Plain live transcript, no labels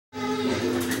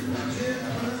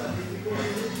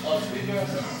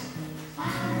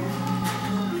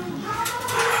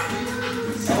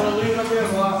gonna leave it up there a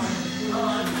while.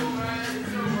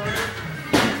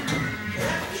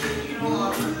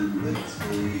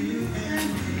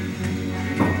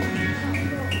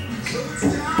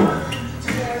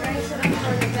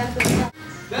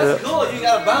 That's cool. You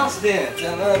got a bounce dance.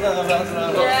 Yeah.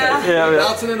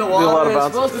 Bouncing in the water. A lot of it's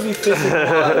supposed to be fish in the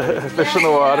water. Fish in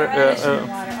the water.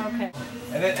 Okay.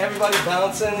 And then everybody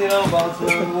bouncing, you know, bouncing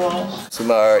on the wall. See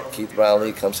my art, Keith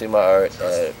Brownlee. Come see my art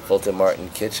at Fulton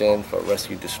Market Kitchen for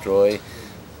Rescue Destroy.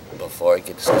 Before it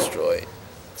gets destroyed,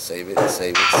 save it,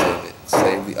 save it, save it,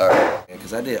 save the art.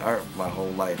 Because I did art my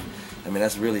whole life. I mean,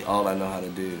 that's really all I know how to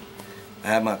do. I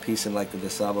had my piece in like the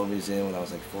DeSabo Museum when I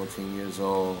was like 14 years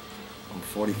old. I'm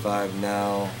 45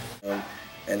 now.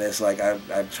 And it's like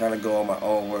I'm trying to go on my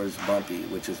own words, bumpy,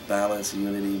 which is balance,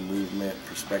 unity, movement,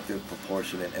 perspective,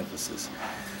 proportion, and emphasis.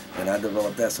 And I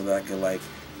developed that so that I can like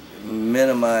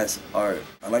minimize art.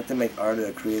 I like to make art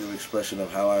a creative expression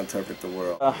of how I interpret the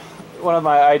world. One of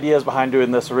my ideas behind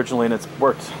doing this originally, and it's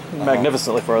worked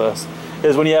magnificently for this,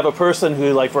 is when you have a person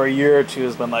who like for a year or two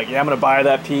has been like, yeah, I'm going to buy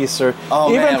that piece, or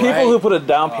even people who put a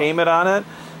down payment on it,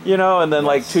 you know, and then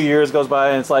like 2 years goes by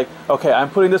and it's like, okay, I'm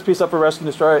putting this piece up for Rescue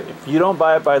and Destroy. If you don't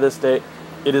buy it by this date,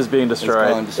 it is being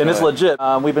destroyed. And it's legit.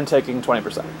 We've been taking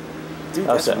 20%. Dude,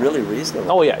 that's really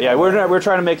reasonable. Oh yeah. We're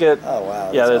trying to make it. Oh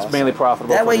wow. Yeah, it's mainly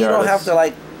profitable. That way you don't have to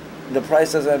like, the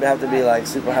price doesn't have to be like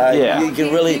super high. Yeah. You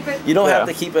can really, you don't have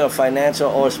to keep a financial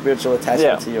or spiritual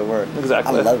attachment to your work.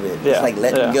 Exactly. I love it. It's like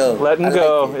letting go. Letting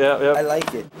go. Yeah. I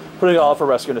like it. Putting it all for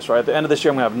Rescue and Destroy. At the end of this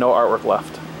year, I'm gonna have no artwork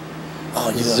left. Oh,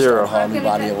 you zero. Whole new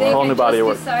body of work. Whole new body of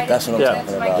work. That's what I'm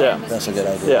talking about. Yeah. That's a good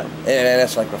idea. Yeah. And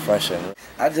that's like refreshing.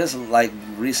 I just like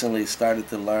recently started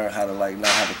to learn how to like not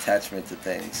have attachment to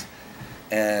things.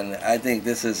 And I think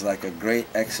this is like a great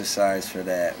exercise for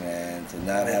that, man, to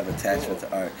not have attachment to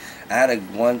art. I had a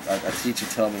teacher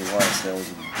tell me once that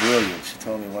was brilliant. She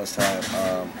told me once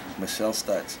time, Michelle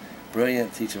Stutz,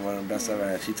 brilliant teacher, one of the best I ever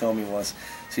had. She told me once,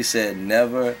 she said,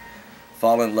 never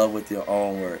fall in love with your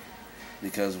own work.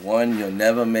 Because one, you'll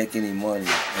never make any money,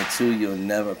 and two, you'll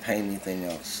never paint anything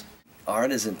else.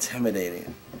 Art is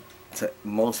intimidating to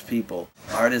most people.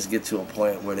 Artists get to a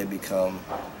point where they become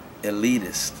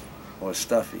elitist or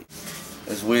stuffy.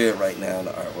 It's weird right now in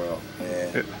the art world,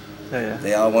 man.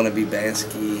 They all want to be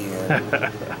Bansky, and I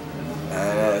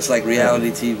don't know. It's like reality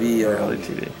TV,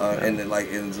 and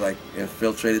it's like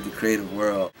infiltrated the creative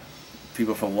world.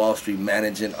 People from Wall Street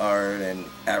managing art, and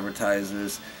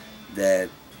advertisers that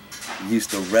used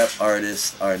to rep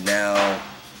artists are now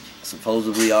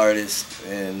supposedly artists,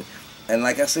 and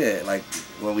like I said, like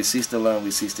when we cease to learn,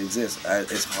 we cease to exist.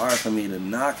 It's hard for me to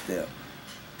knock them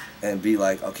and be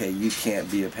like, okay, you can't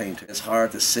be a painter. It's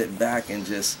hard to sit back and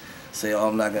just say, oh,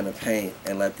 I'm not gonna paint,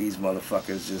 and let these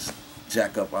motherfuckers just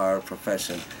jack up our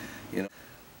profession, you know.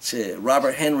 Shit,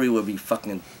 Robert Henry would be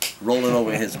fucking rolling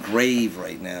over in his grave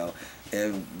right now,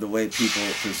 and the way people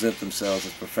present themselves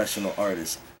as professional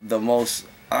artists. The most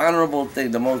honorable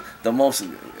thing, the most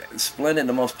splendid,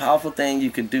 the most powerful thing you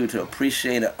could do to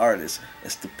appreciate an artist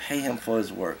is to pay him for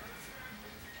his work.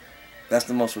 That's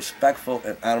the most respectful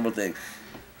and honorable thing.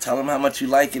 Tell him how much you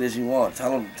like it as you want.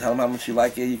 Tell him how much you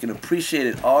like it. You can appreciate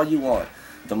it all you want.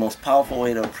 The most powerful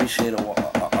way to appreciate an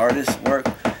artist's work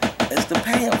is to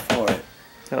pay him for it.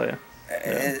 Hell yeah.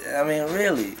 I mean,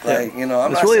 really, like, you know,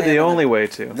 I'm it's not really saying the only way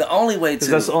to. The only way to.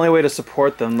 That's the only way to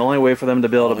support them. The only way for them to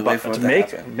be able to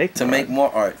make more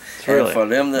art. Really, and for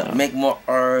them to make more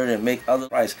art and make other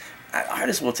artists.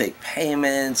 Artists will take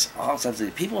payments, all sorts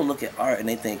of. People look at art and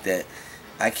they think that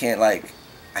I can't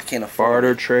afford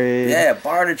barter trade. Yeah,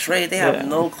 barter trade. They have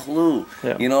no clue.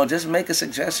 Yeah. You know, just make a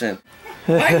suggestion.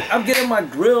 I'm getting my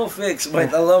grill fixed. I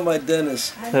love my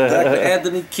dentist, Dr.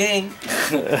 Anthony King.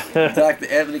 Dr.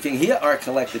 Anthony King. He an art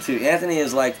collector too. Anthony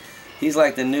is like, he's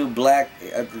like the new black.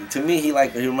 To me, he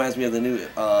reminds me of the new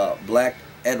black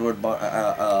Edward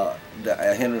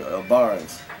Henry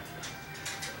Barnes.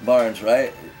 Barnes,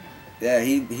 right? Yeah,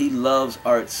 he loves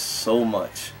art so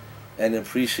much, and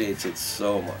appreciates it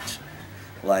so much.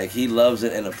 Like, he loves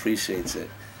it and appreciates it,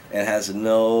 and has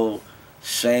no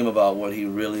shame about what he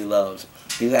really loves.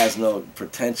 He has no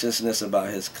pretentiousness about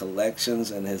his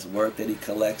collections and his work that he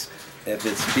collects. If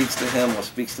it speaks to him or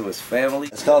speaks to his family.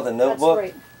 It's called The Notebook.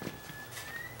 That's right.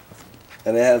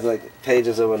 And it has like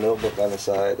pages of a notebook on the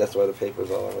side. That's why the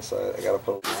paper's all on the side. I gotta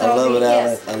put. So I love it,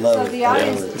 Alex. I love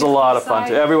it. It's a lot of fun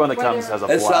too. Everyone that comes has a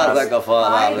blast. It sounds like a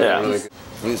fun. Yeah.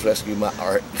 Please rescue my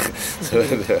art.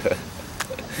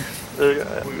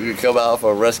 You can come out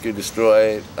for Rescue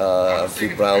Destroy,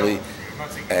 Keith Brownlee,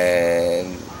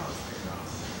 and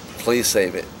please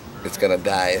save it. it's gonna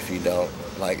die if you don't.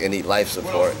 Like, it need life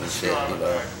support and shit, you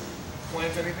know.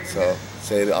 So,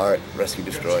 say the art, rescue,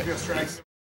 destroy.